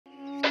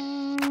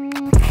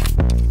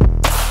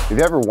Have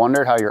you ever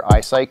wondered how your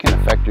eyesight can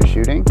affect your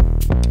shooting?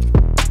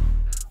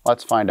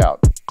 Let's find out.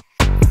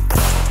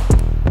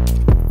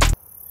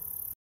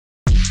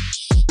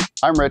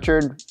 I'm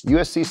Richard,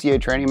 USCCA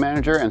training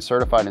manager and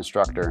certified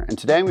instructor, and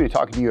today I'm going to be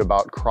talking to you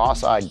about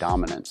cross-eye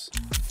dominance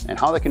and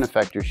how that can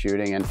affect your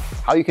shooting and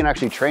how you can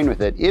actually train with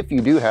it if you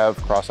do have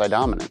cross-eye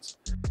dominance.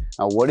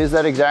 Now, what is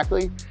that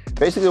exactly?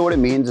 Basically what it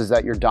means is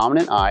that your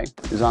dominant eye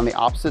is on the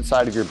opposite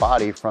side of your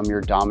body from your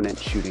dominant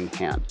shooting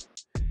hand.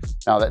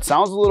 Now that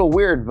sounds a little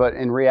weird, but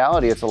in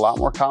reality it's a lot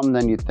more common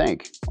than you'd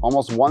think.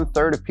 Almost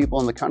 1/3 of people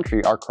in the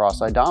country are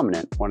cross-eye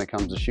dominant when it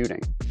comes to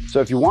shooting. So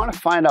if you want to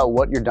find out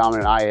what your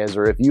dominant eye is,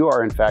 or if you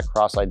are in fact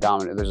cross-eye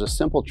dominant, there's a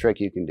simple trick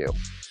you can do.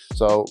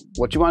 So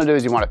what you want to do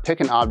is you want to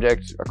pick an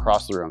object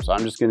across the room. So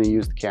I'm just going to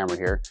use the camera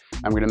here.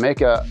 I'm going to make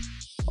a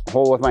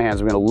hole with my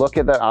hands. I'm going to look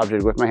at that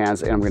object with my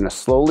hands, and I'm going to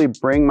slowly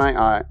bring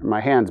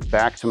my hands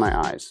back to my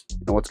eyes.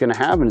 And what's going to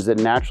happen is it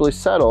naturally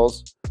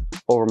settles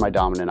over my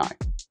dominant eye.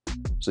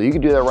 So you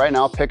can do that right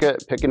now. Pick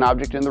an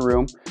object in the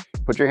room,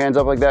 put your hands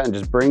up like that, and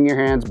just bring your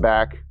hands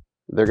back.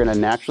 They're going to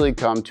naturally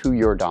come to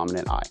your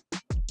dominant eye.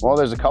 Well,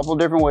 there's a couple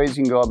different ways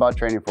you can go about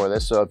training for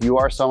this. So if you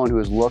are someone who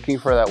is looking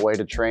for that way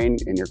to train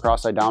in your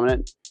cross-eye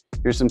dominant,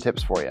 here's some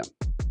tips for you.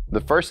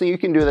 The first thing you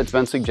can do that's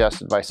been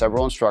suggested by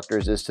several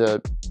instructors is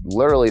to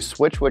literally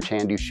switch which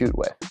hand you shoot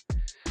with.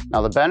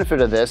 Now the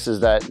benefit of this is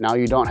that now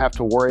you don't have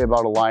to worry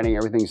about aligning,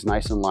 everything's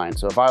nice and lined.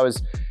 So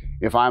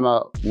if I'm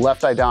a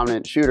left eye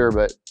dominant shooter,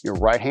 but you're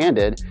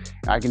right-handed,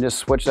 I can just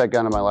switch that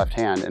gun to my left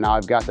hand, and now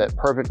I've got that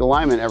perfect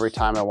alignment every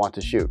time I want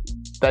to shoot.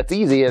 That's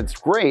easy, it's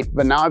great,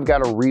 but now I've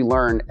got to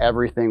relearn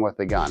everything with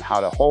the gun. How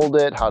to hold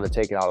it, how to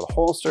take it out of the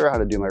holster, how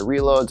to do my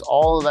reloads,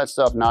 all of that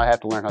stuff. Now I have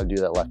to learn how to do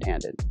that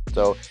left-handed.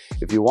 So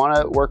if you want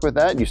to work with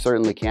that, you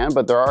certainly can,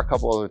 but there are a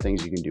couple other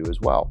things you can do as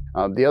well.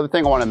 The other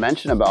thing I want to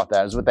mention about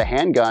that is with the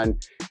handgun,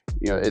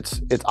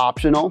 it's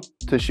optional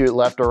to shoot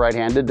left or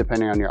right-handed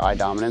depending on your eye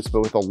dominance,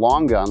 but with a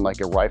long gun like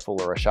a rifle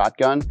or a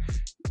shotgun,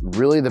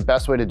 really the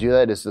best way to do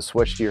that is to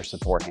switch to your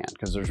support hand,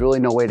 because there's really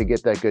no way to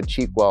get that good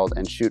cheek weld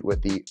and shoot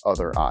with the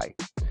other eye.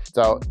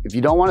 So if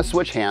you don't want to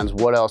switch hands,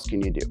 what else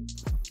can you do?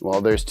 Well,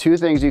 there's two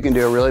things you can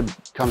do. It really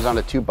comes down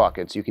to two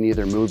buckets. You can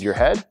either move your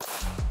head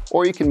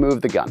or you can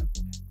move the gun.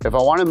 If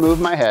I want to move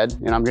my head,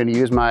 and I'm going to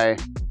use my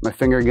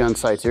finger gun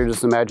sights here,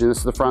 just imagine this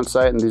is the front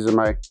sight and these are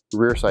my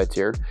rear sights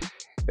here.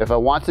 If I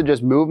want to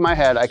just move my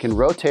head, I can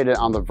rotate it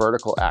on the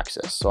vertical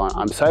axis. So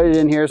I'm sighted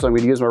in here, so I'm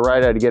going to use my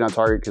right eye to get on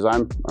target because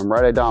I'm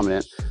right eye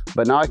dominant.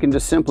 But now I can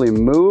just simply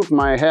move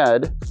my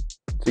head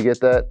to get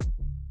that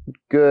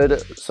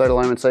good sight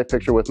alignment sight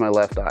picture with my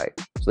left eye.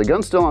 So the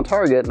gun's still on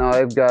target. Now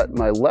I've got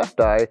my left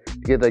eye to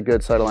get that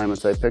good sight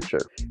alignment sight picture.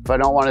 If I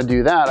don't want to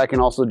do that, I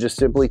can also just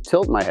simply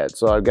tilt my head.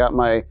 So I've got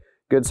my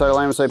good sight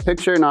alignment sight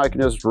picture. Now I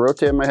can just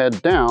rotate my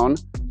head down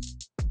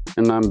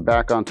and I'm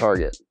back on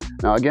target.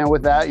 Now again,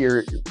 with that,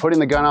 you're putting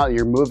the gun out,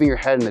 you're moving your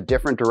head in a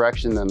different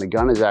direction than the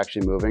gun is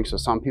actually moving. So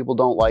some people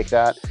don't like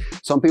that.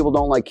 Some people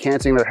don't like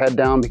canting their head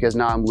down because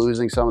now I'm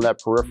losing some of that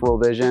peripheral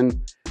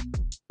vision.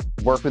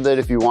 Work with it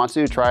if you want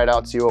to, try it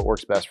out, see what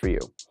works best for you.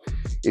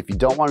 If you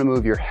don't want to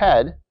move your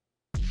head,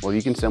 well,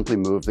 you can simply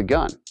move the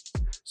gun.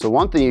 So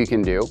one thing you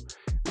can do,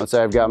 let's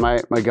say I've got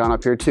my gun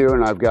up here too,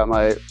 and I've got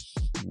my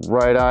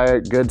right eye,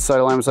 good sight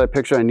alignment sight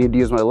picture, I need to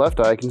use my left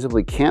eye, I can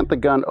simply cant the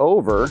gun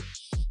over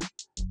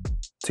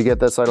to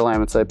get that sight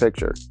alignment sight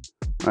picture.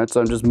 All right,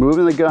 so I'm just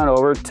moving the gun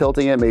over,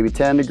 tilting it maybe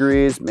 10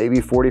 degrees, maybe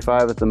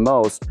 45 at the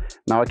most.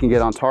 Now I can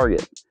get on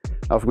target.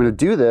 Now if I'm going to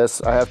do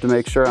this, I have to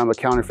make sure I'm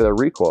accounting for the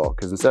recoil,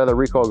 because instead of the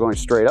recoil going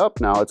straight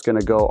up now, it's going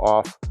to go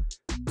off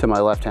to my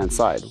left-hand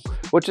side,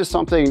 which is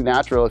something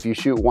natural. If you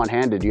shoot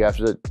one-handed, you have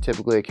to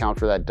typically account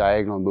for that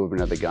diagonal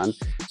movement of the gun,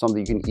 something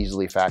you can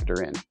easily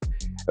factor in.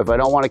 If I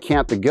don't want to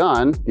cant the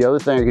gun, the other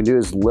thing I can do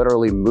is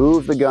literally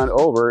move the gun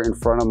over in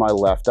front of my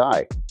left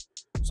eye.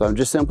 So I'm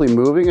just simply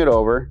moving it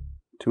over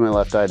to my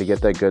left eye to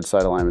get that good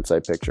sight alignment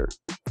sight picture.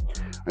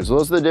 And so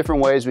those are the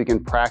different ways we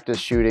can practice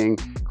shooting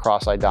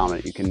cross-eye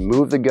dominant. You can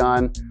move the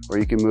gun or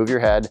you can move your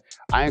head.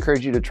 I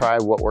encourage you to try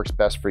what works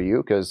best for you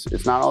because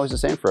it's not always the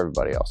same for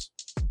everybody else.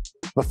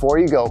 Before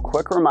you go,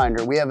 quick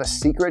reminder, we have a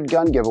secret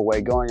gun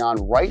giveaway going on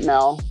right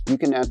now. You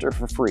can enter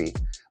for free,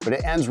 but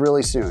it ends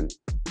really soon.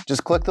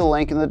 Just click the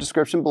link in the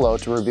description below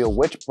to reveal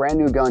which brand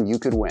new gun you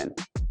could win.